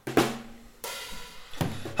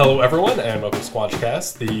Hello, everyone, and welcome to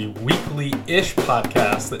Squanchcast, the weekly-ish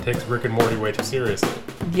podcast that takes Rick and Morty way too seriously.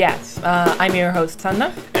 Yes, I'm your host,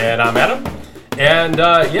 Sanna. And I'm Adam. And,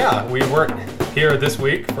 we weren't here this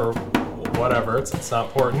week for whatever, it's not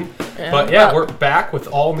important. But, we're back with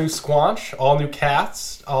all new Squanch, all new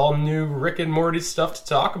cats, all new Rick and Morty stuff to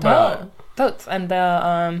talk about. Totes. And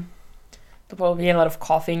there will be a lot of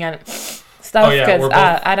coughing and stuff, we're both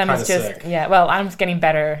Adam is just sick. Adam's getting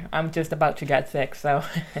better. I'm just about to get sick, so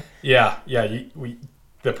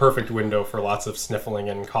the perfect window for lots of sniffling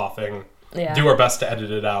and coughing. Yeah. Do our best to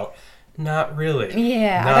edit it out. Not really.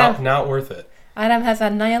 Yeah, not worth it. Adam has a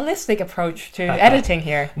nihilistic approach to editing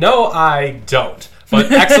here. No, I don't.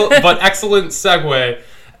 But excellent segue.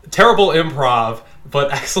 Terrible improv,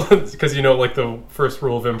 but excellent, because the first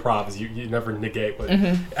rule of improv is you never negate. But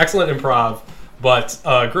excellent improv. But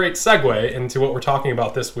a great segue into what we're talking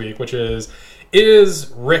about this week, which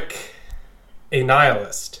is Rick a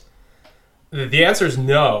nihilist? The answer is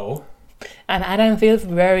no. And Adam feels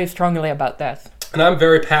very strongly about this. And I'm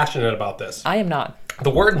very passionate about this. I am not. The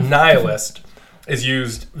word nihilist is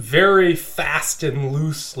used very fast and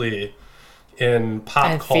loosely in pop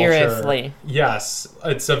and culture. Furiously. Yes.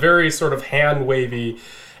 It's a very sort of hand-wavy.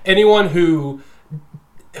 Anyone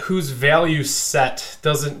whose value set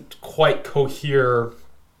doesn't quite cohere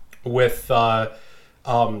with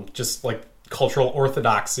just like cultural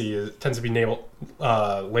orthodoxy tends to be labeled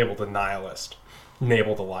a nihilist.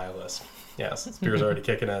 Nabled a nihilist. Yes, this beer's already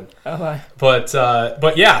kicking in. Oh, But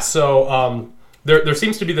yeah, so there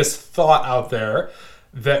seems to be this thought out there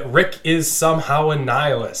that Rick is somehow a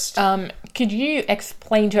nihilist. could you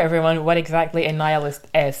explain to everyone what exactly a nihilist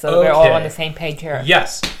is, so we're all on the same page here?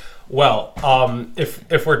 Yes. Well,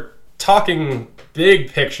 if we're talking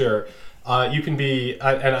big picture, you can be,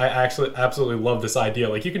 and I actually absolutely love this idea.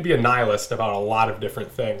 Like, you can be a nihilist about a lot of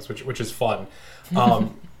different things, which is fun,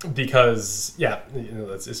 because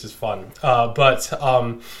it's just fun. But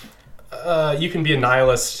you can be a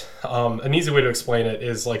nihilist. An easy way to explain it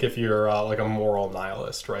is like if you're like a moral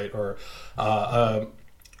nihilist, right, or a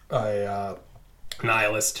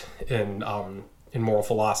nihilist in moral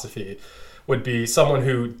philosophy would be someone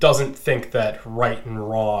who doesn't think that right and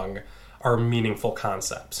wrong are meaningful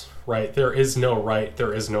concepts, right? There is no right,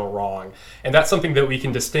 there is no wrong. And that's something that we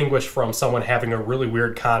can distinguish from someone having a really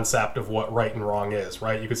weird concept of what right and wrong is,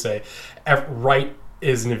 right? You could say right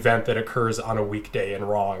is an event that occurs on a weekday and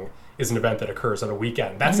wrong is an event that occurs on a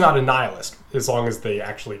weekend. That's not a nihilist, as long as they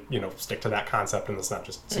actually, stick to that concept and it's not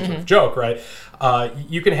just some sort of joke, right?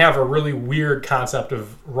 You can have a really weird concept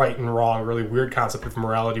of right and wrong, really weird concept of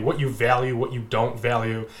morality. What you value, what you don't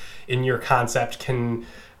value in your concept can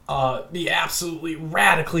be absolutely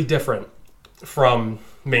radically different from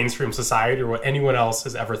mainstream society or what anyone else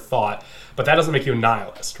has ever thought. But that doesn't make you a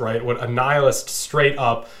nihilist, right? What a nihilist, straight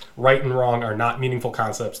up, right and wrong are not meaningful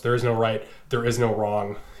concepts. There is no right, there is no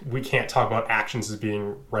wrong. We can't talk about actions as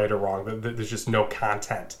being right or wrong. There's just no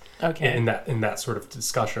content in that sort of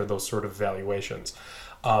discussion or those sort of valuations.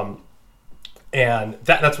 And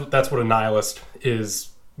that's what a nihilist is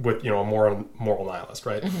with, a moral nihilist,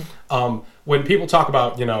 right? When people talk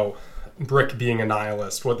about, Rick being a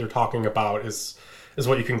nihilist, what they're talking about is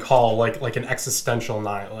what you can call like an existential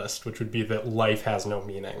nihilist, which would be that life has no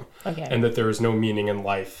meaning, and that there is no meaning in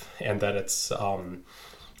life, and that it's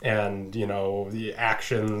the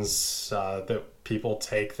actions that people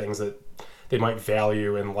take, things that they might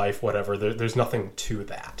value in life, whatever. There's nothing to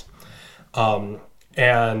that,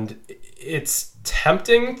 and it's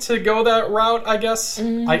tempting to go that route, I guess.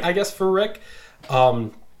 I guess for Rick.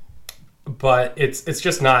 But it's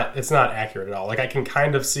just not accurate at all. Like, I can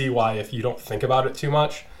kind of see why, if you don't think about it too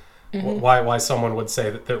much, why someone would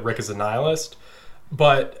say that Rick is a nihilist.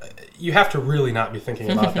 But you have to really not be thinking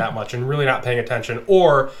about it that much and really not paying attention.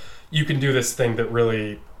 Or you can do this thing that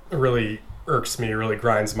really, really irks me, really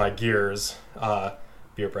grinds my gears.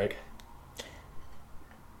 Beer break.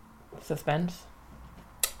 Suspense.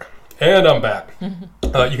 And I'm back. You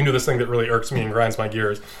can do this thing that really irks me and grinds my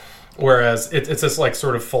gears. Whereas it's this like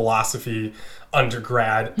sort of philosophy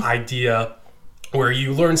undergrad idea where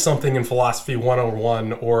you learn something in philosophy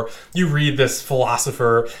 101, or you read this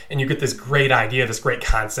philosopher and you get this great idea, this great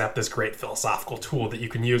concept, this great philosophical tool that you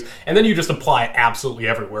can use, and then you just apply it absolutely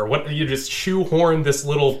everywhere. You just shoehorn this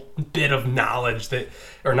little bit of knowledge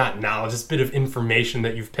this bit of information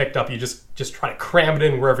that you've picked up, you just try to cram it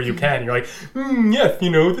in wherever you can. You're like, yes,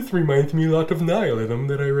 this reminds me a lot of nihilism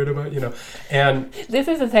that I read about, and this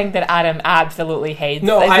is a thing that Adam absolutely hates.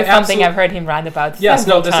 No, this is something I've heard him rant about. Yes,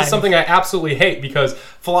 no, this times. is something I absolutely hate, because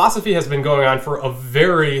philosophy has been going on for a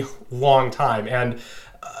very long time, and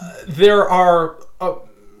there are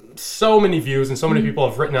so many views and so many people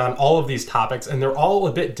have written on all of these topics, and they're all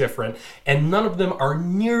a bit different, and none of them are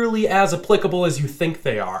nearly as applicable as you think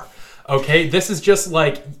they are. Okay, this is just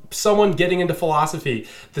like someone getting into philosophy.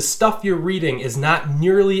 The stuff you're reading is not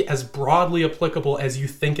nearly as broadly applicable as you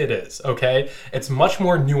think it is, okay? It's much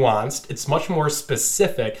more nuanced, it's much more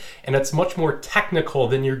specific, and it's much more technical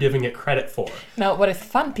than you're giving it credit for. Now, what is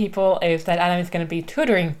fun, people, is that Adam is going to be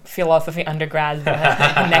tutoring philosophy undergrads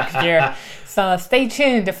next year. So stay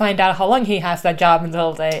tuned to find out how long he has that job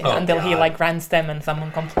until he like grants them and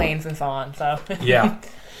someone complains and so on. So yeah.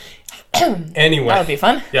 Anyway, that would be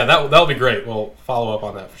fun. Yeah, that'll be great. We'll follow up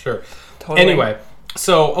on that for sure. Totally. Anyway,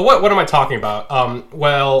 so what am I talking about?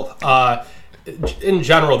 In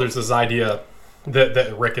general, there's this idea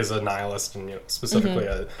that Rick is a nihilist, and specifically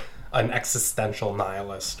an existential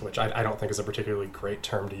nihilist, which I don't think is a particularly great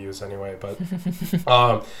term to use anyway. But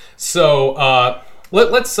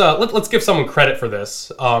let's give someone credit for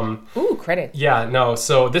this. Ooh, credit. Yeah, no.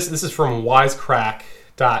 So this is from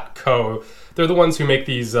wisecrack.co. They're the ones who make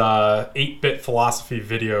these 8-bit philosophy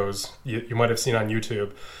videos you might have seen on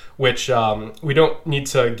YouTube, which we don't need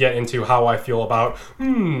to get into how I feel about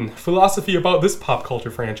philosophy about this pop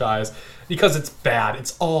culture franchise, because it's bad.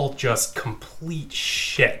 It's all just complete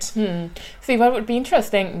shit. See, what would be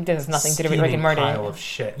interesting, this has nothing to do with Rick and Morty. Pile of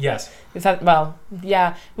shit. Yes.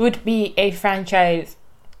 Would be a franchise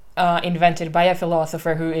invented by a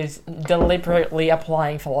philosopher who is deliberately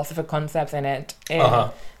applying philosophical concepts in it.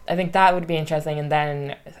 I think that would be interesting, and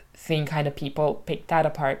then seeing kind of people pick that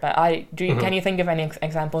apart. But can you think of any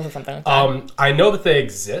examples of something like that? I know that they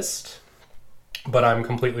exist, but I'm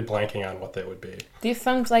completely blanking on what they would be. This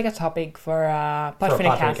sounds like a topic for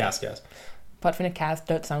Podfinitcast, yes.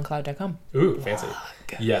 Podfinitcast.soundcloud.com. Ooh, fancy.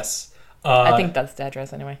 Yes. I think that's the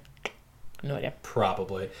address anyway. No idea.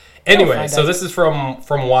 Probably. Anyway, so this is from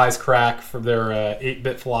Wisecrack for their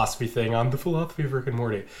 8-bit philosophy thing on the philosophy of Rick and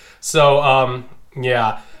Morty. So,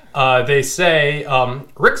 they say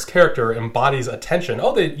Rick's character embodies a tension.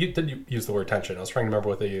 Oh, you did use the word tension. I was trying to remember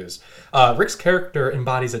what they used. Rick's character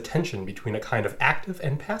embodies a tension between a kind of active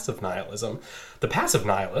and passive nihilism. The passive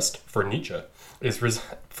nihilist, for Nietzsche, is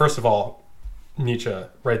first of all, Nietzsche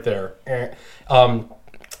right there,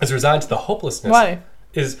 is resigned to the hopelessness. Why?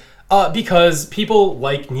 Because people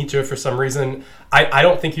like Nietzsche for some reason. I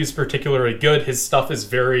don't think he's particularly good. His stuff is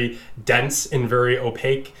very dense and very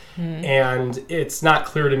opaque, and it's not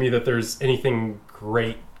clear to me that there's anything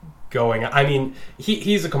great going. I mean,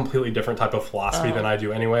 he's a completely different type of philosophy than I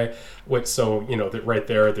do anyway. That right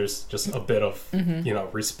there's just a bit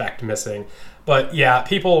of respect missing. But yeah,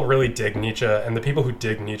 people really dig Nietzsche, and the people who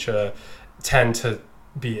dig Nietzsche tend to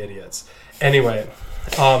be idiots. Anyway.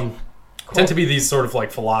 Tend to be these sort of like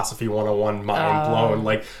philosophy 101 mind blown,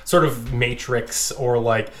 like sort of Matrix, or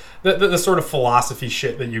like the sort of philosophy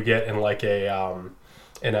shit that you get in like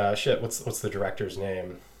what's the director's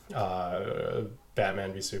name?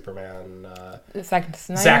 Batman v Superman. Zack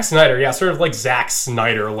Snyder? Zack Snyder, yeah, sort of like Zack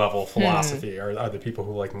Snyder level philosophy are the people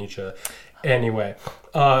who like Nietzsche. Anyway,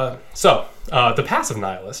 the passive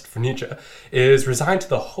nihilist for Nietzsche is resigned to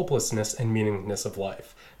the hopelessness and meaninglessness of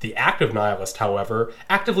life. The active nihilist, however,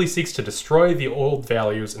 actively seeks to destroy the old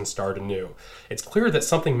values and start anew. It's clear that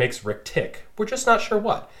something makes Rick tick. We're just not sure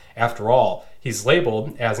what. After all, he's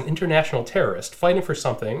labeled as an international terrorist fighting for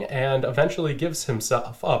something, and eventually gives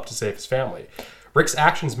himself up to save his family. Rick's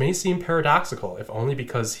actions may seem paradoxical, if only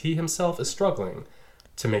because he himself is struggling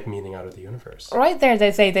to make meaning out of the universe. Right there,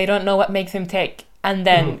 they say they don't know what makes him tick, and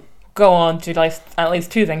then go on to list at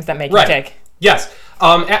least two things that make him tick. Yes,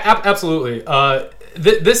 absolutely.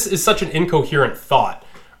 This is such an incoherent thought,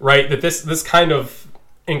 right? That this kind of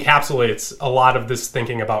encapsulates a lot of this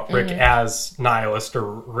thinking about Rick as nihilist, or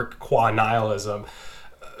Rick qua nihilism,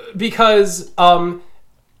 because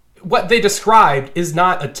what they described is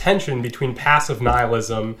not a tension between passive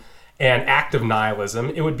nihilism and active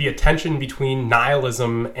nihilism. It would be a tension between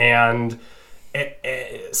nihilism and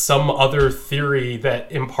some other theory that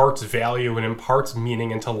imparts value and imparts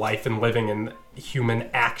meaning into life and living and human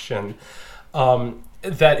action.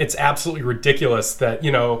 That it's absolutely ridiculous that,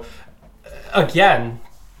 again,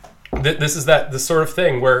 this is the sort of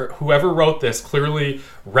thing where whoever wrote this clearly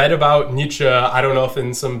read about Nietzsche, I don't know if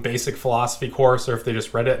in some basic philosophy course or if they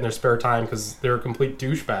just read it in their spare time because they're a complete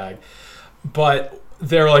douchebag. But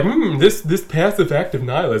they're like, this passive active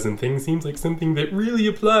nihilism thing seems like something that really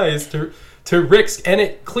applies to Rick's, and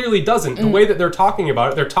it clearly doesn't. The way that they're talking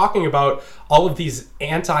about it, they're talking about all of these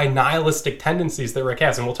anti-nihilistic tendencies that Rick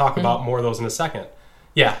has, and we'll talk about more of those in a second.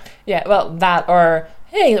 Yeah. Yeah, well, that, or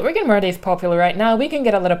hey, Rick and Morty is popular right now. We can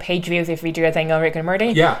get a lot of page views if we do a thing on Rick and Morty.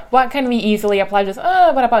 Yeah. What can we easily apply to this?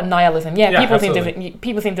 What about nihilism? Yeah, people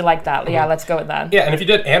seem to like that. Mm-hmm. Yeah, let's go with that. Yeah, and if you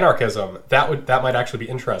did anarchism, that might actually be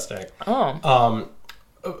interesting. Oh.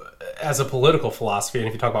 As a political philosophy, and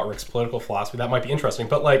if you talk about Rick's political philosophy, that might be interesting.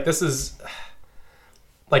 But like, this is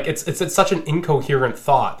like it's such an incoherent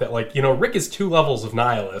thought that, like, you know, Rick is 2 levels of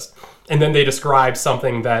nihilist, and then they describe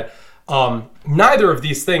something that neither of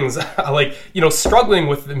these things, like, you know, struggling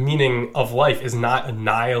with the meaning of life is not a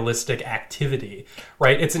nihilistic activity,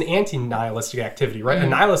 right? It's an anti-nihilistic activity, right? Mm-hmm.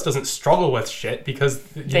 A nihilist doesn't struggle with shit because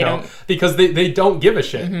they don't give a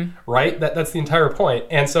shit, mm-hmm. right? That's the entire point.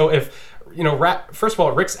 And so if, you know, first of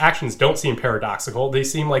all, Rick's actions don't seem paradoxical. They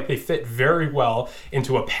seem like they fit very well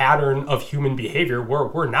into a pattern of human behavior where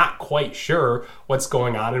we're not quite sure what's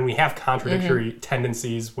going on, and we have contradictory mm-hmm.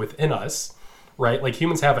 tendencies within us, right? Like,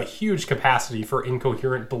 humans have a huge capacity for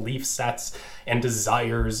incoherent belief sets and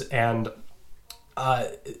desires, and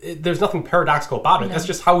there's nothing paradoxical about it. No. That's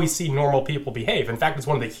just how we see normal people behave. In fact, it's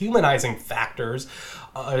one of the humanizing features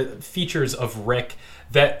of Rick,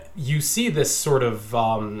 that you see this sort of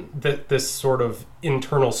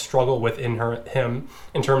internal struggle within him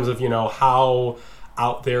in terms of, you know, how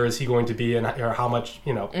out there is he going to be, and or how much,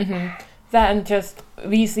 you know. Mm-hmm. That, and just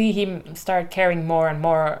we see him start caring more and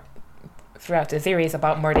more throughout the series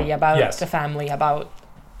about Morty, about yes. the family, about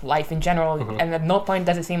life in general, mm-hmm. and at no point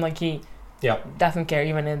does it seem like he doesn't care,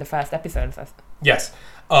 even in the first episodes. Yes.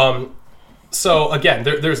 So again,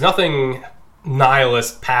 there's nothing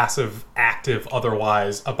nihilist, passive, active,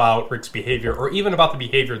 otherwise about Rick's behavior, or even about the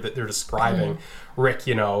behavior that they're describing. Rick,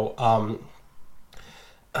 you know,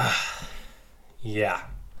 yeah.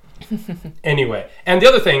 Anyway, and the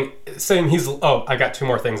other thing, saying I got 2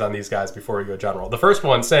 more things on these guys before we go general. The first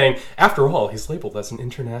one saying, after all, he's labeled as an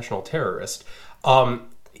international terrorist.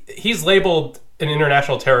 He's labeled an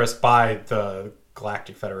international terrorist by the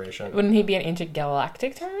Galactic Federation. Wouldn't he be an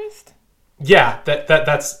intergalactic terrorist? Yeah,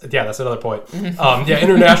 that's another point.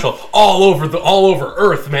 International, all over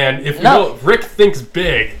Earth, man. If Rick thinks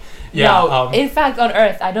big. Yeah. No, in fact, on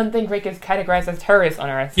Earth, I don't think Rick is categorized as terrorist on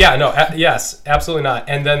Earth. Yeah, no, yes, absolutely not.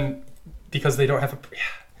 And then because they don't have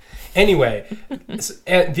anyway,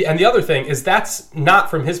 and the other thing is that's not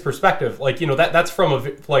from his perspective. Like, you know, that's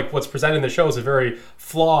from like what's presented in the show is a very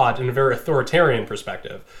flawed and a very authoritarian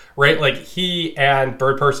perspective, right? Like, he and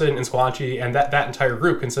Bird Person and Squanchy and that entire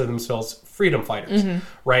group consider themselves freedom fighters, mm-hmm.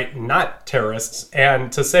 right? Not terrorists.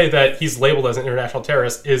 And to say that he's labeled as an international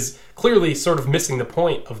terrorist is clearly sort of missing the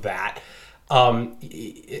point of that.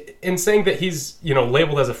 In saying that he's, you know,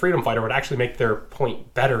 labeled as a freedom fighter would actually make their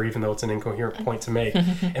point better, even though it's an incoherent point to make.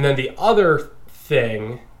 And then the other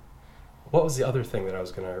thing, what was the other thing that I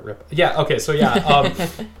was going to rip? Yeah, okay, so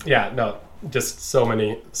just so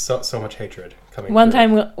much hatred coming One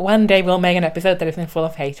day we'll make an episode that isn't full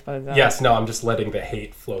of hate. But yes, no, I'm just letting the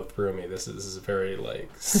hate flow through me. This is a very, like,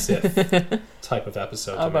 Sith type of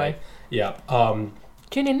episode to me. Yeah.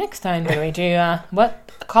 Tune in next time when we do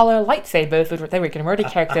what color lightsabers would the Rick and Morty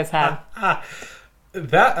characters have.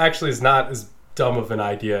 That actually is not as dumb of an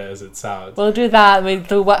idea as it sounds. We'll do that. We'll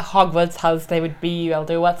do what Hogwarts house they would be. We'll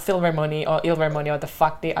do what Silver Money or Ilver Money, or the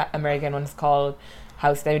fuck the American one's called,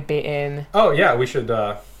 house they would be in. Oh yeah, we should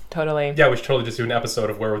totally. Yeah, we should totally just do an episode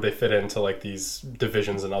of where would they fit into, like, these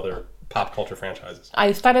divisions and other pop culture franchises.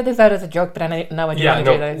 I started this out as a joke, but I know I do want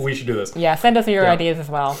to do this. We should do this. Yeah, send us your ideas as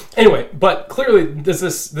well. Anyway, but clearly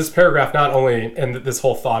this paragraph not only, and this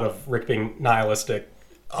whole thought of Rick being nihilistic,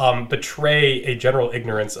 betray a general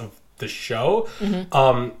ignorance of the show,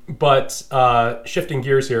 mm-hmm. But shifting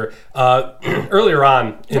gears here, earlier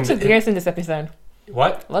on... Lots of gears in this episode.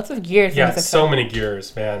 What? Lots of gears in this episode. Yeah, so many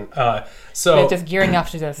gears, man. We're just gearing up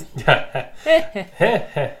to this.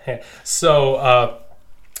 So,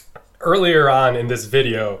 earlier on in this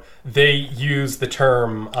video, they use the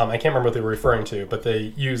term, I can't remember what they were referring to, but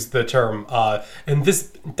they used the term, and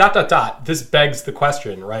this ... this begs the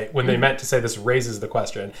question, right? When they meant to say this raises the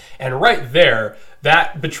question. And right there,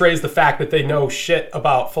 that betrays the fact that they know shit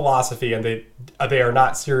about philosophy, and they are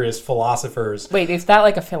not serious philosophers. Wait, is that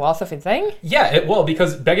like a philosophy thing? Yeah,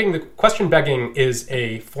 because question begging is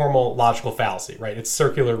a formal logical fallacy, right? It's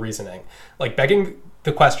circular reasoning. Like, begging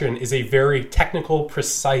the question is a very technical,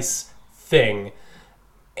 precise thing,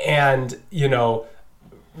 and, you know,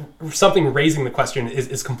 something raising the question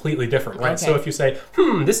is completely different, right? Okay. So if you say,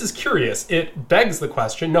 this is curious, it begs the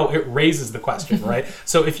question. No, it raises the question, right?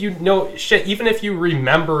 So if you know shit, even if you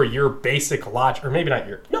remember your basic logic, or maybe not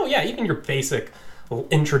even your basic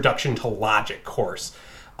introduction to logic course,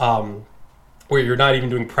 where you're not even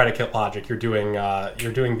doing predicate logic, you're doing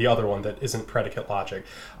the other one that isn't predicate logic.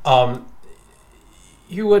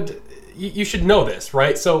 you should know this,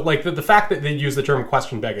 right? So like the fact that they use the term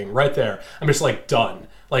question begging right there, I'm just like done.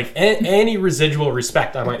 Like any residual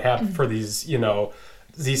respect I might have for these,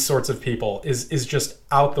 these sorts of people is just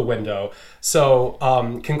out the window. So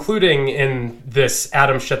concluding in this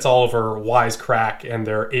Adam shits all over wisecrack and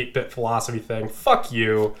their 8-bit philosophy thing, fuck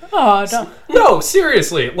you. Oh, don't. No,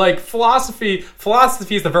 seriously. Like philosophy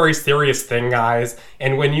is a very serious thing, guys.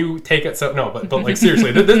 And when you take it but like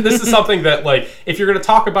seriously, this is something that like if you're going to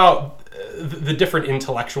talk about the different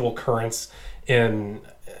intellectual currents in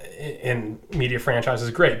media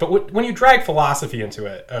franchises, great, but when you drag philosophy into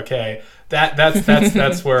it, okay,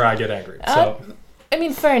 that's where I get angry. So I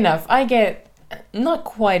mean, fair enough. I get not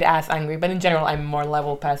quite as angry, but in general, I'm a more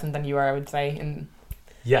level person than you are, I would say. And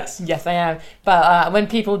yes, I am. But when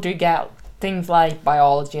people do get things like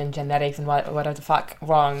biology and genetics and whatever the fuck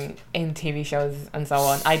wrong in TV shows and so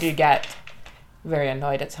on, I do get very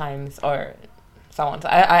annoyed at times, or so on. So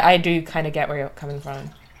I do kind of get where you're coming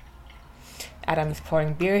from. Adam's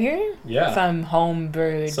pouring beer here. Yeah. Some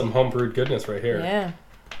homebrewed goodness right here. Yeah.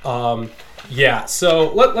 Yeah.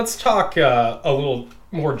 So let's talk a little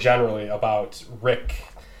more generally about Rick,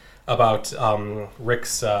 about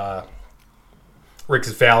Rick's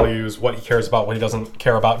values, what he cares about, what he doesn't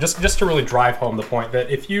care about. Just to really drive home the point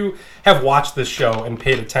that if you have watched this show and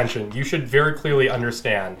paid attention, you should very clearly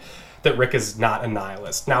understand that Rick is not a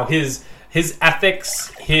nihilist. Now his ethics,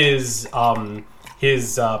 his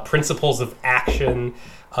principles of action,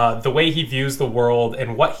 the way he views the world,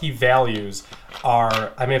 and what he values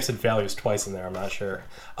are... I may have said values twice in there, I'm not sure.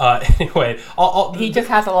 Anyway... he just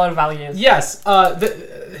has a lot of values. Yes.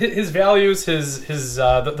 His values,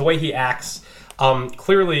 the way he acts,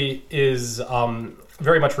 clearly is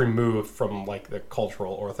very much removed from like the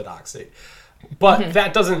cultural orthodoxy. But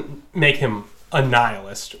that doesn't make him a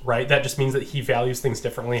nihilist, right? That just means that he values things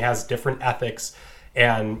differently, has different ethics,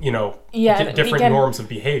 and different norms of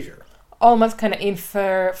behavior. Almost kind of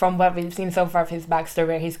infer from what we've seen so far of his backstory,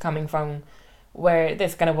 where he's coming from, where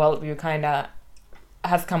this kind of worldview kind of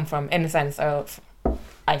has come from, in the sense of,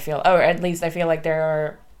 I feel, or at least I feel like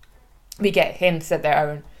we get hints that there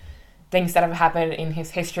are things that have happened in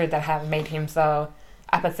his history that have made him so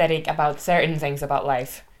apathetic about certain things about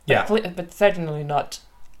life. But certainly not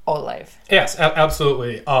all life. Yes,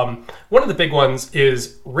 absolutely. One of the big ones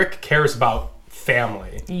is Rick cares about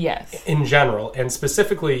family. Yes. In general, and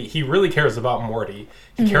specifically, he really cares about Morty.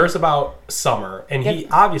 He cares about Summer, and he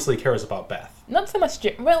obviously cares about Beth. Not so much.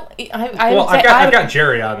 I've got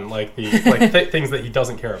Jerry on like the things that he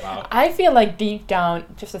doesn't care about. I feel like deep down,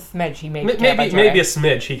 just a smidge, he care about Jerry. Maybe a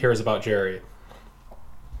smidge he cares about Jerry.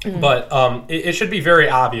 But it should be very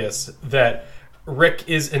obvious that Rick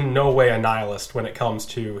is in no way a nihilist when it comes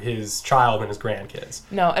to his child and his grandkids.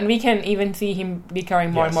 No, and we can even see him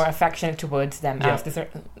becoming more and more affectionate towards them as the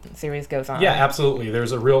series goes on. Yeah, absolutely.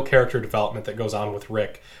 There's a real character development that goes on with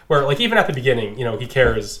Rick, where like even at the beginning, he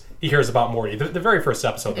cares about Morty. The very first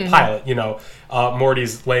episode, the pilot,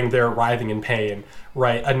 Morty's laying there writhing in pain,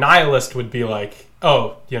 right? A nihilist would be like,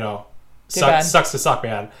 oh, sucks to suck,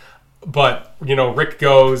 man. But Rick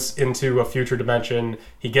goes into a future dimension.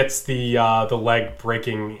 He gets the leg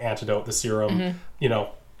breaking antidote, the serum.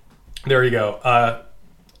 There you go.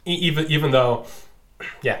 Even though,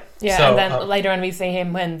 yeah. So, and then later on we see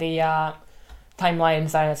him when the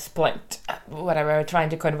timelines are split, whatever, trying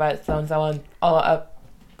to convert so and so on,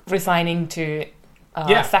 resigning to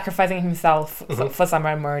sacrificing himself for Summer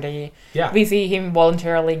and Morty. Yeah. We see him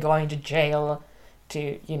voluntarily going to jail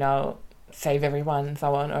to save everyone and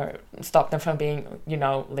so on, or stop them from being,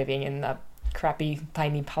 living in a crappy,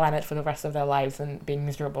 tiny planet for the rest of their lives and being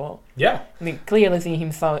miserable. Yeah. We clearly see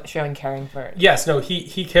him showing caring for it. Yes, no,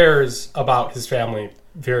 he cares about his family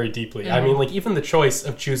very deeply. I mean, like, even the choice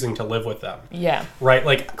of choosing to live with them. Yeah. Right?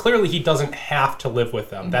 Like, clearly he doesn't have to live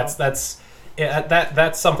with them. No.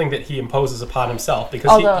 That's something that he imposes upon himself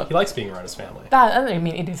because he likes being around his family.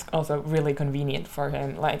 It is also really convenient for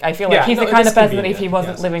him. Like, I feel like he's the kind of person that if he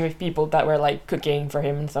wasn't living with people that were like cooking for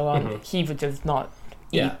him and so on, he would just not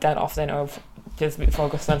eat that often or just be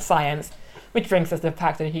focused on science. Which brings us to the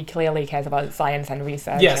fact that he clearly cares about science and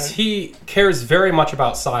research. Yes, he cares very much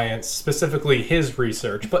about science, specifically his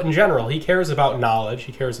research, but in general, he cares about knowledge.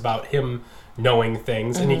 He cares about him knowing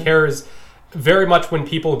things, and he cares very much when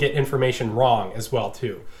people get information wrong as well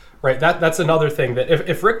too, right? That's another thing that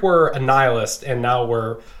if Rick were a nihilist, and now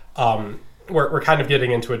we're kind of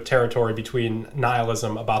getting into a territory between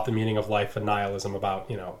nihilism about the meaning of life and nihilism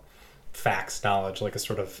about facts, knowledge, like a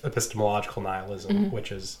sort of epistemological nihilism,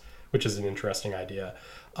 which is an interesting idea.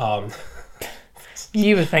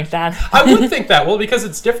 You would think that. I would think that. Well, because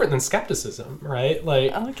it's different than skepticism, right?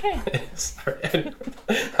 Like, okay. Sorry. I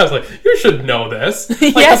was like, you should know this.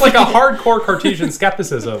 Like, Yes. it's like a hardcore Cartesian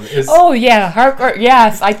skepticism is. Oh yeah, hardcore.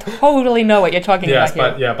 Yes, I totally know what you're talking Yes,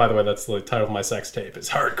 about. but yeah. By the way, that's the title of my sex tape. Is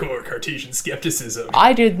hardcore Cartesian skepticism.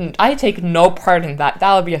 I take no part in that.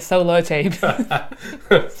 That would be a solo tape.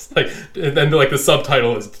 It's like, and then like the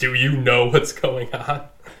subtitle is, "Do you know what's going on?"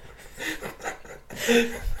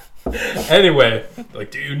 Anyway,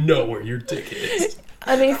 like, do you know where your dick is?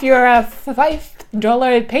 And if you're a $5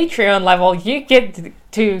 Patreon level, you get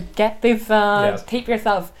to get this tape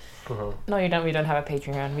yourself. Uh-huh. No, you don't. We don't have a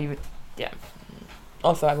Patreon. We would, yeah.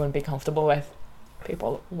 Also, I wouldn't be comfortable with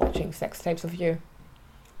people watching sex tapes of you.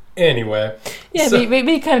 Anyway. Yeah, so,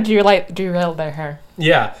 we kind of derailed there.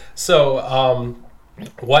 Yeah. So,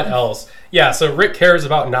 what else? Yeah. So Rick cares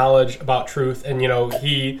about knowledge, about truth, and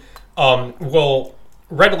he will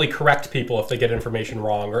readily correct people if they get information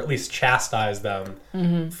wrong, or at least chastise them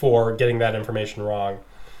for getting that information wrong.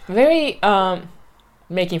 Very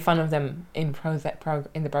making fun of them in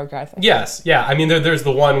the progress. Yes, yeah. I mean, there's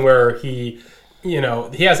the one where he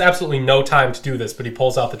has absolutely no time to do this, but he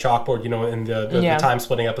pulls out the chalkboard, in the time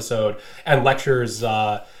splitting episode, and lectures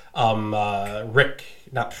Rick.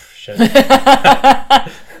 Not shit.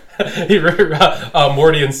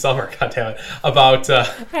 Morty and Summer, goddammit, about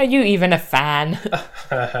are you even a fan?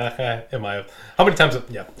 am I? How many times?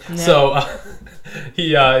 Yeah. No. So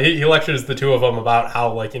he lectures the two of them about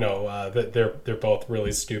how that they're both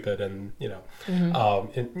really stupid, and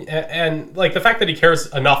and like the fact that he cares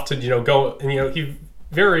enough to go, and he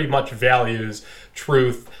very much values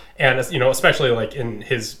truth. And, especially like in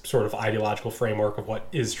his sort of ideological framework of what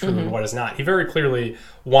is true and what is not, he very clearly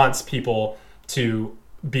wants people to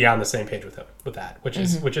be on the same page with him with that, which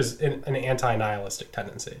is an anti-nihilistic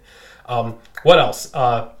tendency. What else?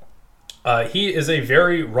 He is a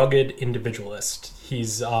very rugged individualist.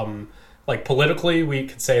 He's like politically, we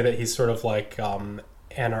could say that he's sort of like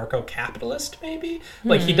anarcho-capitalist, maybe.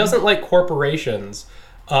 Like he doesn't like corporations,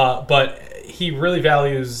 but he really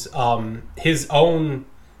values his own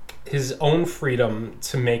freedom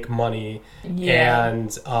to make money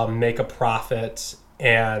and make a profit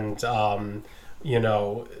and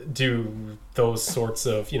do those sorts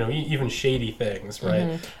of even shady things,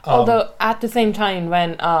 right? Although at the same time,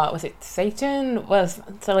 when was it Satan was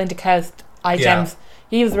starting to cast iGems,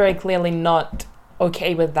 he was very clearly not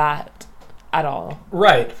okay with that at all.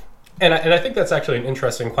 Right. And I think that's actually an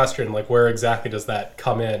interesting question. Like, where exactly does that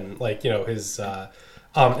come in? Like, his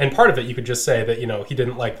and part of it, you could just say that he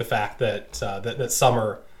didn't like the fact that that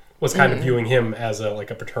Summer was kind of viewing him as a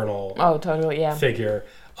paternal figure,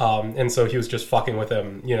 and so he was just fucking with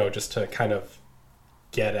him, just to kind of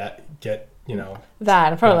get that,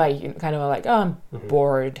 probably I'm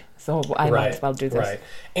bored, so I might as well do this. Right.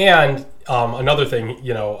 And another thing,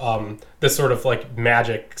 this sort of like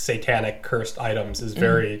magic, satanic, cursed items is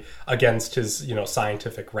very against his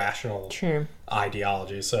scientific, rational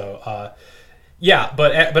ideology. So. Yeah,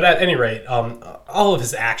 but at any rate, all of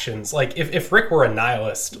his actions, like if Rick were a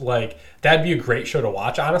nihilist, like that'd be a great show to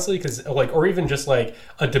watch, honestly, because or even just like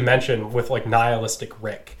a dimension with like nihilistic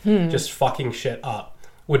Rick just fucking shit up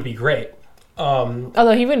would be great.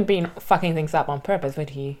 Although he wouldn't be fucking things up on purpose, would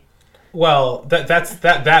he? Well,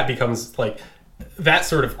 that becomes like that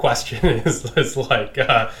sort of question is like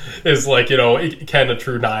can a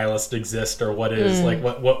true nihilist exist, or what is like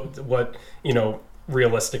what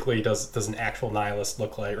realistically does an actual nihilist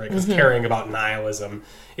look like, right? Because caring about nihilism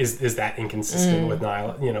is that inconsistent with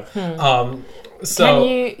nihilism, so can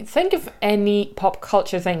you think of any pop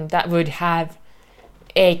culture thing that would have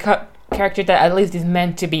a character that at least is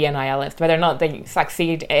meant to be a nihilist? Whether or not they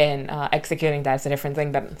succeed in executing that's a different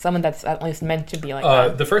thing, but someone that's at least meant to be like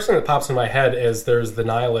that. The first thing that pops in my head is there's the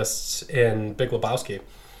nihilists in Big Lebowski,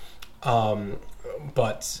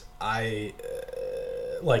 but I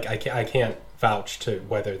can't vouch to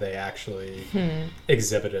whether they actually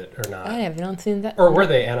exhibit it or not. I have not seen that. Or were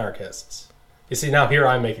they anarchists? You see, now here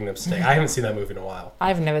I'm making a mistake. I haven't seen that movie in a while.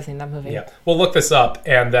 I've never seen that movie. Yeah. We'll look this up,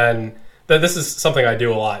 and then this is something I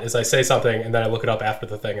do a lot, is I say something, and then I look it up after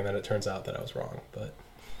the thing, and then it turns out that I was wrong. But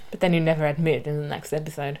then you never admit in the next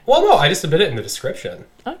episode. Well, no, I just admit it in the description.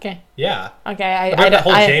 Okay. Yeah. Okay, I that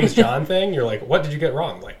whole James John thing, you're like, what did you get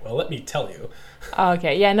wrong? I'm like, well, let me tell you.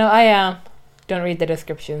 Okay, yeah, no, I don't read the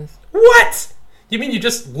descriptions. What? You mean you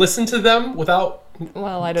just listen to them without...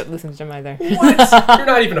 Well, I don't listen to them either. What? You're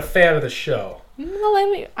not even a fan of the show.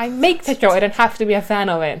 Well, I make the show. I don't have to be a fan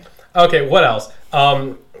of it. Okay, what else?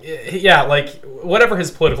 yeah, like whatever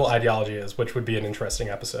his political ideology is, which would be an interesting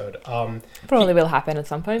episode. Probably will happen at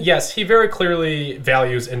some point. Yes, he very clearly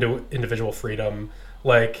values individual freedom.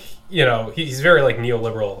 Like, you know, he's very like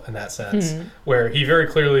neoliberal in that sense, where he very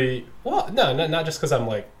clearly, well, no, not just because I'm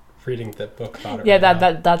like reading the book about it. Yeah,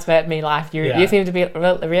 right that's what made me laugh. You seem to be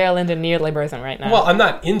real into neoliberalism right now. Well, I'm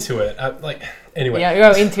not into it. Anyway. Yeah,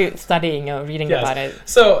 you're into studying or reading about it.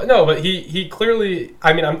 So no, but he clearly.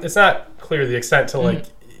 I mean, it's not clear the extent to like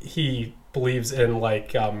he believes in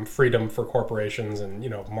like freedom for corporations and, you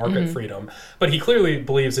know, market freedom, but he clearly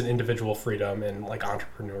believes in individual freedom and like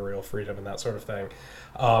entrepreneurial freedom and that sort of thing.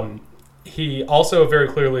 He also very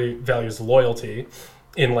clearly values loyalty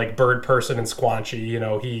in like Bird Person and Squanchy. You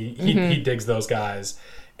know, he digs those guys,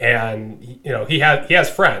 and you know he has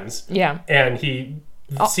friends. Yeah, and he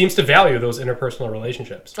seems to value those interpersonal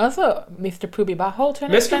relationships. Also, Mr. Poopy Butthole to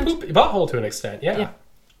an extent. Mr. Poopy Butthole to an extent, yeah.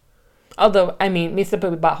 Although, I mean, Mr.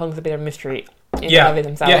 Poopy Butthole is a bit of a mystery in and of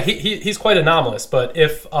himself. Yeah, he's quite anomalous. But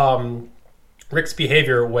if Rick's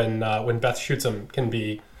behavior when Beth shoots him can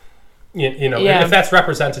be, you know, if that's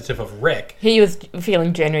representative of Rick, he was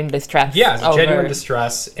feeling genuine distress. Yeah, genuine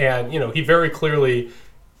distress, and you know, he very clearly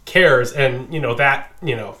cares, and you know that,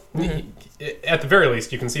 you know, at the very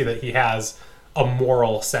least, you can see that he has a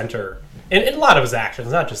moral center in a lot of his actions,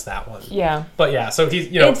 not just that one. Yeah. But yeah, so he's,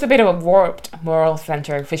 you know... It's a bit of a warped moral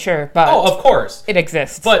center, for sure, but... Oh, of course. It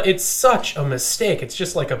exists. But it's such a mistake. It's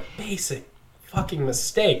just like a basic fucking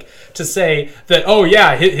mistake to say that, oh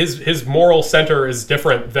yeah, his moral center is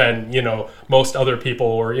different than, you know, most other people,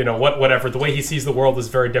 or, you know, whatever. The way he sees the world is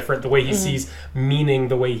very different. The way he sees meaning,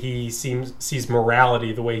 the way he sees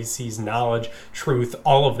morality, the way he sees knowledge, truth,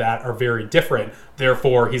 all of that are very different.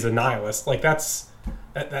 Therefore, he's a nihilist. Like, that's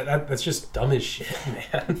just dumb as shit,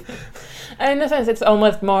 man. In a sense, it's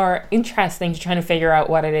almost more interesting to try to figure out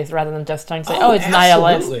what it is rather than just trying to say, it's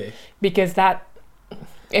nihilist. Because that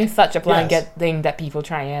is such a blanket thing that people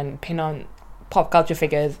try and pin on pop culture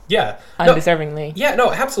figures undeservingly. No,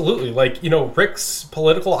 absolutely. Like, you know, Rick's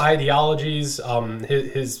political ideologies,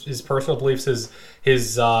 his personal beliefs,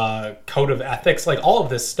 his code of ethics, like all of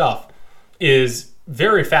this stuff is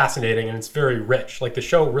very fascinating, and it's very rich. Like, the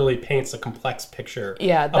show really paints a complex picture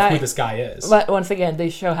of who this guy is. But once again,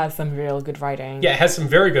 this show has some real good writing. Yeah, it has some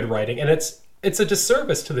very good writing, and it's a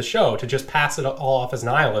disservice to the show to just pass it all off as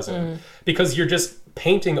nihilism, because you're just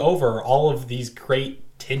painting over all of these great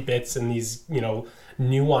tidbits and these, you know,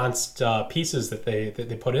 nuanced pieces that they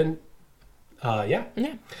put in.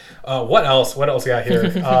 What else we got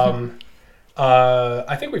here?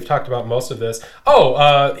 I think we've talked about most of this.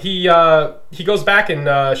 He goes back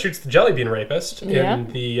and shoots the jelly bean rapist in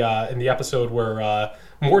the episode where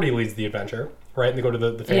Morty leads the adventure, right? And they go to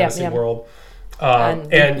the fantasy world.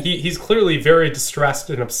 And he's clearly very distressed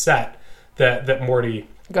and upset that Morty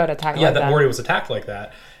got attacked. Yeah, that Morty was attacked like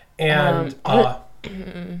that. And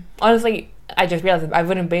honestly, I just realized I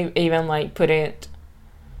wouldn't be even like put it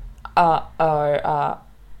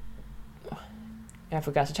I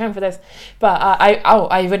forgot the term for this, but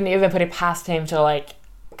I wouldn't even put it past him to like,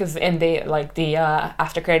 because in the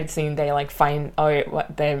after credit scene they like find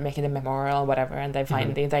what they're making a memorial or whatever, and they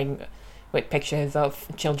find the thing with pictures of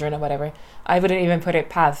children or whatever. I wouldn't even put it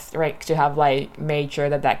past Rick to have like made sure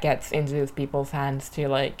that gets into those people's hands to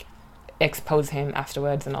like expose him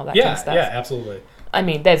afterwards and all that kind of stuff. Yeah, absolutely. I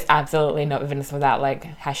mean, there's absolutely no evidence for that, like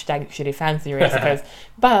hashtag shitty fan theory, I suppose.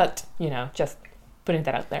 But, you know, just putting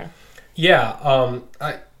that out there. Yeah,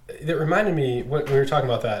 it reminded me, when we were talking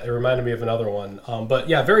about that, it reminded me of another one. But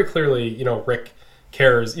yeah, very clearly, you know, Rick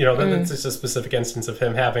cares, you know, that's just a specific instance of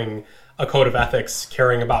him having a code of ethics,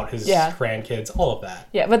 caring about his grandkids, all of that.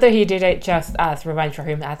 Yeah, whether he did it just as revenge for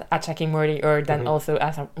him attacking Morty, or then also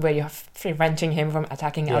as a way of preventing him from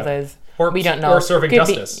attacking others, we don't know. Or serving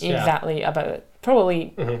justice. Exactly, about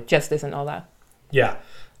probably justice and all that. Yeah.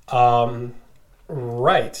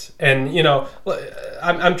 Right. And, you know,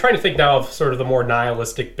 I'm trying to think now of sort of the more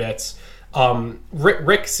nihilistic bits.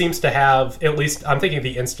 Rick seems to have, at least I'm thinking of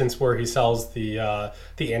the instance where he sells the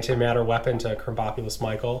antimatter weapon to Krampopoulos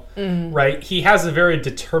Michael, right? He has a very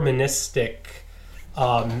deterministic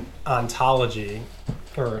ontology,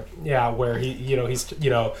 where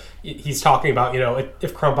he's talking about, you know,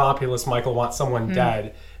 if Krampopoulos Michael wants someone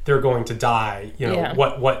dead, they're going to die. You know,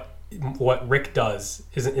 what Rick does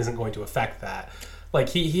isn't going to affect that.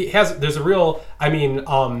 Like there's a real,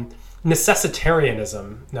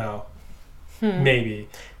 necessitarianism now. Maybe.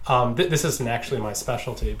 This isn't actually my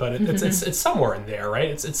specialty, but it's somewhere in there, right?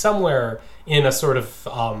 It's somewhere in a sort of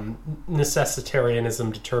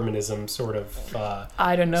necessitarianism, determinism sort of.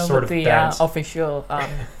 I don't know what the official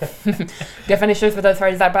definitions for those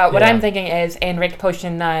words are, but what I'm thinking is in Rick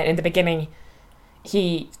Potion 9, in the beginning,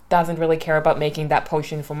 he doesn't really care about making that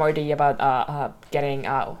potion for Morty, about getting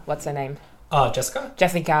what's her name?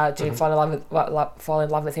 Jessica to fall in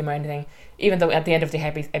love with him or anything. Even though at the end of the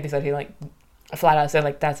episode he flat out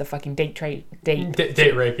said that's a fucking date rape.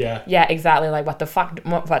 Yeah, exactly. Like what the fuck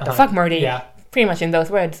Morty. Yeah, pretty much in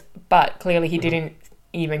those words. But clearly he didn't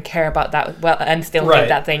even care about that and still did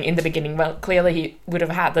that thing in the beginning. Well, clearly he would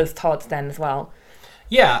have had those thoughts then as well.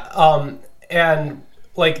 Yeah, and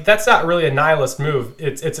that's not really a nihilist move.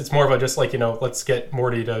 It's more of a just let's get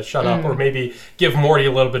Morty to shut up, or maybe give Morty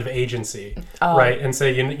a little bit of agency, right? And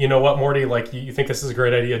say, you know what, Morty, you think this is a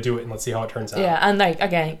great idea, do it, and let's see how it turns out. Yeah, and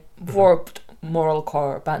again, warped moral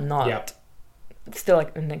core, but not still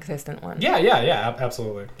an existent one. Yeah,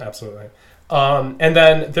 absolutely. And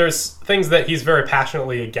then there's things that he's very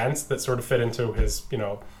passionately against that sort of fit into his,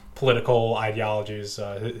 political ideologies,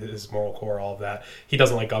 his moral core, all of that. He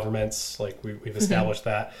doesn't like governments, we've established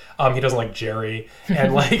that. He doesn't like Jerry,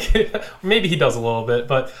 and maybe he does a little bit,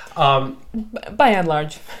 but by and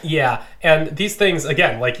large. Yeah, and these things,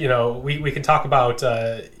 again, we can talk about,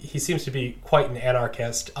 he seems to be quite an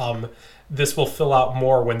anarchist. This will fill out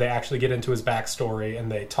more when they actually get into his backstory and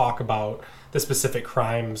they talk about the specific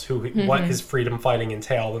crimes, what his freedom fighting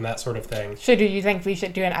entailed, and that sort of thing. So do you think we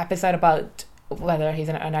should do an episode about whether he's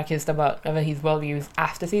an anarchist, about whether his worldviews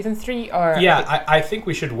after season 3, or? Yeah, I think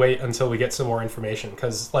we should wait until we get some more information,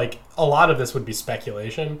 because a lot of this would be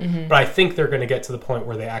speculation, but I think they're going to get to the point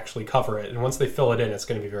where they actually cover it, and once they fill it in, it's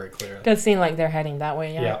going to be very clear. It does seem like they're heading that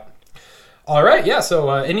way. Yeah. All right. Yeah. So,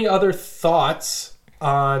 any other thoughts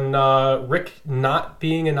on Rick not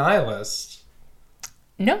being a nihilist?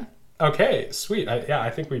 No. Okay, sweet. I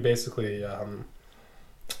think we basically, we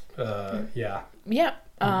did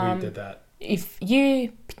that. If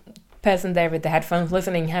you, person there with the headphones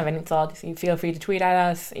listening, have any thoughts, you feel free to tweet at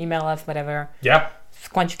us, email us, whatever. Yeah.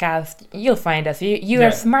 Squanchcast, you'll find us. You're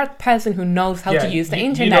a smart person who knows how to use the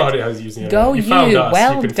internet. You know how to use the internet. Go you. Found us.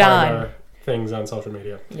 Well you can done. Find our things on social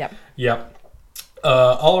media. Yep.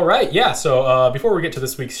 All right, yeah, so before we get to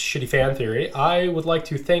this week's Shitty Fan Theory, I would like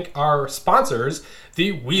to thank our sponsors,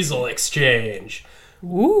 the Weasel Exchange.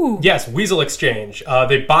 Ooh. Yes, Weasel Exchange.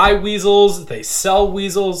 They buy weasels, they sell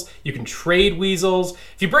weasels, you can trade weasels.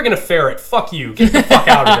 If you bring in a ferret, fuck you, get the fuck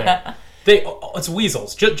out of it. It's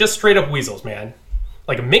weasels, just straight up weasels, man.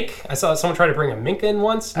 Like a mink, I saw someone try to bring a mink in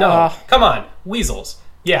once. No, come on, weasels.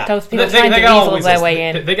 Yeah, those people trying to weasel their way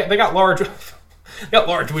in. They got large... They got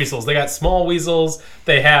large weasels. They got small weasels.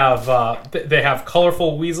 They have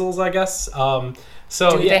colorful weasels, I guess. Do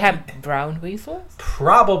they have brown weasels?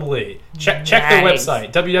 Probably. Check their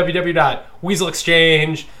website,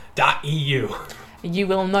 www.weaselexchange.eu. You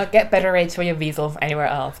will not get better rates for your weasels anywhere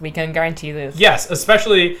else. We can guarantee this. Yes,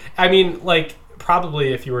 especially,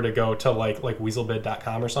 probably if you were to go to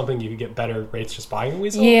weaselbid.com or something, you could get better rates just buying a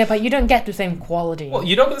weasel. Yeah, but you don't get the same quality. Well,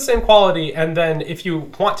 you don't get the same quality, and then if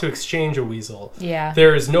you want to exchange a weasel,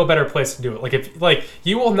 there is no better place to do it.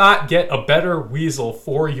 You will not get a better weasel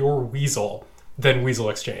for your weasel than Weasel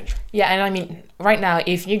Exchange. Yeah, and right now,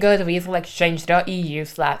 if you go to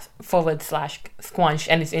weaselexchange.eu//squanch,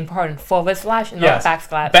 and it's important, / not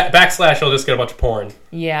backslash. Backslash, you'll just get a bunch of porn.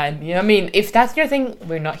 Yeah, if that's your thing,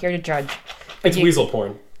 we're not here to judge. It's weasel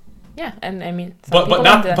porn. Yeah, and but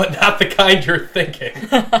not the kind you're thinking.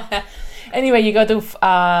 Anyway, you go to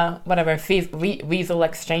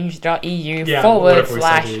weaselexchange.eu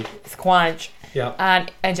 /squanch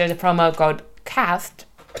and enter the promo code CAST,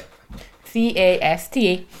 CAST,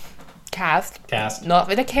 cast, not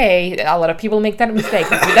with a K. A lot of people make that mistake.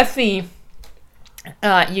 With a C.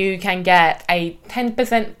 You can get a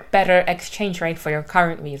 10% better exchange rate for your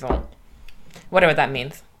current weasel, whatever that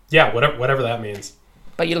means. Yeah, whatever that means.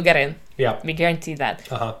 But you'll get in. Yeah. We guarantee that.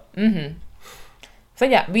 Mm-hmm. So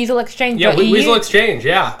yeah, Weasel Exchange. Yeah, Weasel Exchange,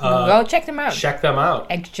 yeah. Go check them out. Check them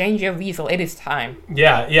out. Exchange your weasel. It is time.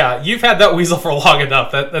 Yeah. You've had that weasel for long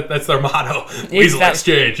enough. That's their motto. Weasel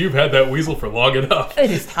Exchange. You've had that weasel for long enough.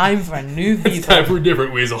 It is time for a new weasel. It's time for a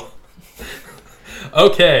different weasel.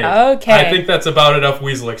 Okay. I think that's about enough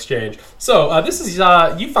Weasel Exchange. So, this is,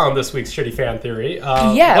 you found this week's Shitty Fan Theory. It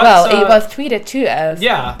was tweeted to us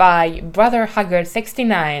by Brother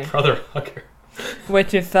Hugger69. Brother Hugger.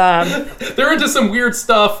 Which is, they're into some weird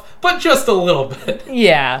stuff, but just a little bit.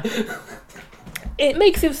 Yeah. It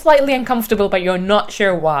makes you slightly uncomfortable, but you're not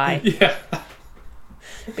sure why. Yeah.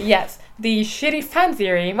 But yes, the shitty fan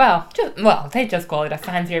theory, they just call it a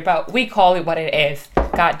fan theory, but we call it what it is.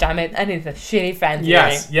 God damn it, and it's a shitty fan theory.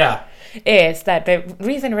 Yes, yeah. Is that the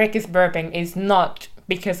reason Rick is burping is not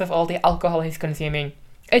because of all the alcohol he's consuming.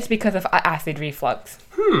 It's because of acid reflux.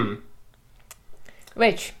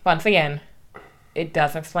 Which, once again, it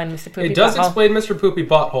does explain Mr. Poopy Butthole. It does explain Mr. Poopy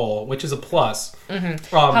Butthole, which is a plus.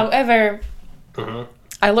 However,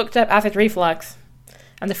 I looked up acid reflux,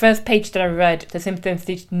 and the first page that I read, the symptoms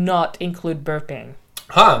did not include burping.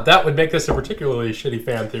 That would make this a particularly shitty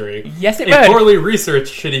fan theory. Yes, it would. A poorly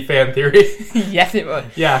researched shitty fan theory. Yes, it would.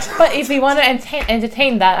 Yeah. But if we want to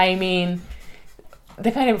entertain that, I mean,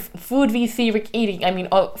 the kind of food we see Rick eating, I mean,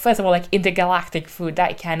 first of all, like, intergalactic food,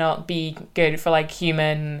 that cannot be good for, like,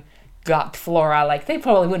 human gut flora. Like, they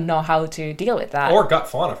probably wouldn't know how to deal with that. Or gut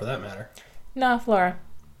fauna, for that matter. No, flora.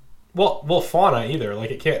 Well, fauna either.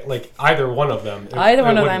 Like, it can't, like, either one of them. Either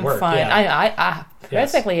one of them, work. fine. Yeah.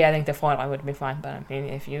 Basically, yes. I think the fauna would be fine, but I mean,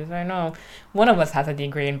 if you don't know, one of us has a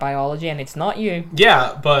degree in biology, and it's not you.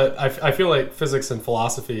 Yeah, but I feel like physics and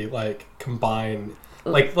philosophy, like, combine,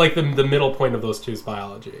 like the middle point of those two is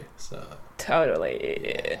biology, so.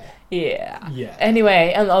 Totally. Yeah. Yeah.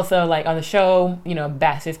 Anyway, and also, like, on the show, you know,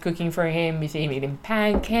 Bess is cooking for him. We see him eating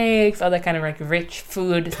pancakes, other kind of, like, rich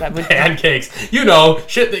foods that would... Pancakes! You know,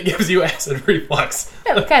 shit that gives you acid reflux.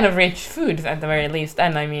 Yeah, kind of rich foods, at the very least.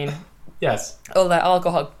 And, I mean... Yes. All the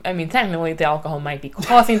alcohol... I mean, technically, the alcohol might be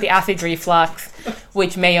causing the acid reflux,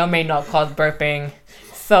 which may or may not cause burping.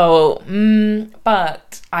 So,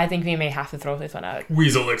 but I think we may have to throw this one out.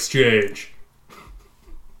 Weasel exchange.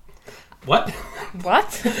 What?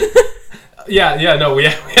 What? No, we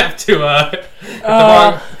have to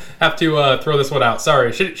throw this one out.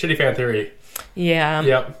 Sorry, shitty fan theory. Yeah.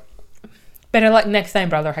 Yep. Better luck next time,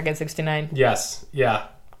 brother. Haggard 69. Yes. Yeah.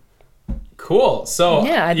 Cool. So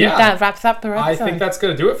yeah, I think that wraps up the episode. I think that's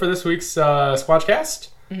gonna do it for this week's Squatchcast.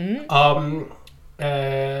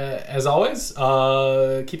 As always,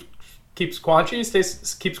 keep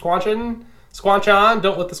squanchy, keep squanching. Squanch on,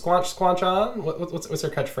 don't let the squanch on. What's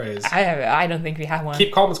their catchphrase? I don't think we have one.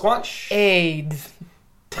 Keep calm and squanch. AIDS.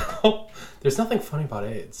 There's nothing funny about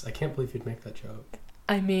AIDS. I can't believe you'd make that joke.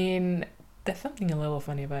 I mean, there's something a little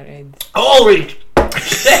funny about AIDS. Holy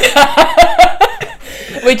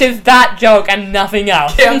Which is that joke and nothing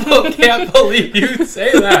else. Can't believe you'd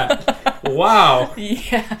say that. Wow.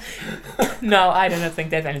 Yeah. No, I don't think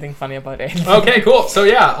there's anything funny about AIDS. Okay, cool. So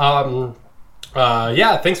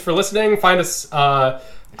thanks for listening. Find us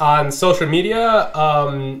on social media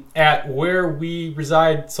at where we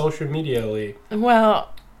reside social medially.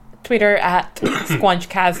 Well, Twitter at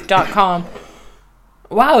squanchcast.com.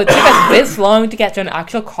 Wow, it took us this long to get to an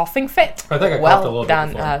actual coughing fit. I think I coughed a little bit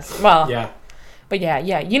before. Us. Well, yeah. But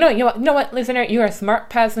yeah. You know what, listener? You're a smart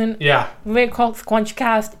person. Yeah. We're called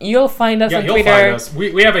Squanchcast. You'll find us on you'll Twitter. Find us.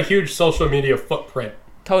 We have a huge social media footprint.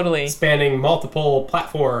 Totally. Spanning multiple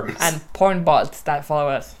platforms. And porn bots that follow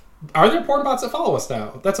us. Are there porn bots that follow us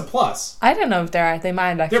now? That's a plus. I don't know if there are. They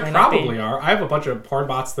might actually There probably are. I have a bunch of porn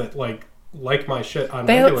bots that like my shit on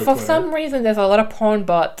regular For Twitter. some reason, there's a lot of porn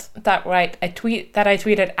bots that write a tweet that I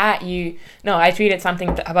tweeted at you. No, I tweeted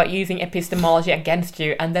something about using epistemology against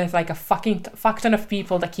you, and there's like a fuck ton of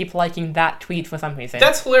people that keep liking that tweet for some reason.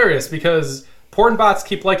 That's hilarious because porn bots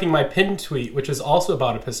keep liking my pinned tweet, which is also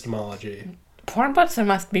about epistemology. Porn bots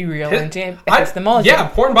must be real into epistemology.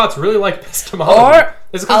 Porn bots really like epistemology.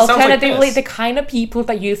 Or alternatively, the kind of people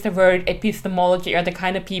that use the word epistemology are the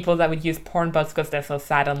kind of people that would use porn bots because they're so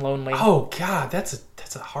sad and lonely. Oh God, that's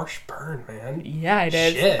a harsh burn, man. Yeah, it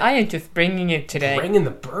is. Shit. I am just bringing it today. Bringing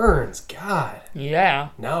the burns, God. Yeah.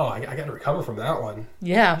 No, I got to recover from that one.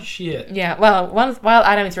 Yeah. Shit. Yeah. Well, while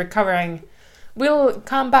Adam is recovering, we'll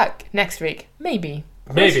come back next week, maybe.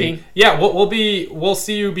 Maybe. Yeah, we'll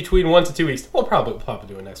see you between 1 to 2 weeks. We'll probably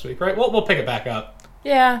do it next week, right? We'll pick it back up.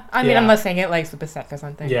 Yeah, I mean, unless I get like super sick or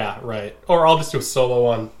something. Yeah, right. Or I'll just do a solo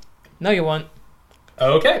one. No, you won't.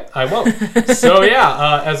 Okay, I won't. So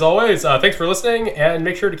as always, thanks for listening, and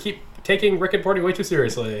make sure to keep taking Rick and Morty way too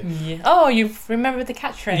seriously. Yeah. Oh, you remembered the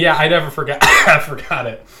catchphrase. Yeah, I never forgot. I forgot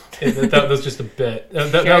it. That was just a bit.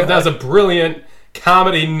 That was a brilliant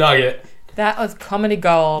comedy nugget. That was comedy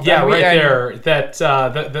gold. Yeah, right there. That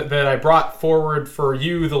I brought forward for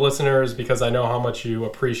you, the listeners, because I know how much you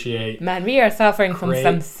appreciate. Man, we are suffering from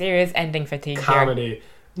some serious ending fatigue comedy. Here.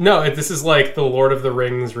 No, this is like the Lord of the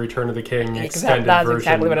Rings, Return of the King extended That's version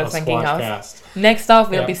exactly what I was thinking of. Next off,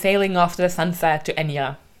 we'll be sailing off to the sunset to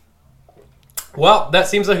Enya. Well, that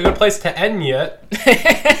seems like a good place to end yet.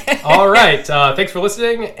 All right. Thanks for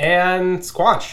listening, and squanch.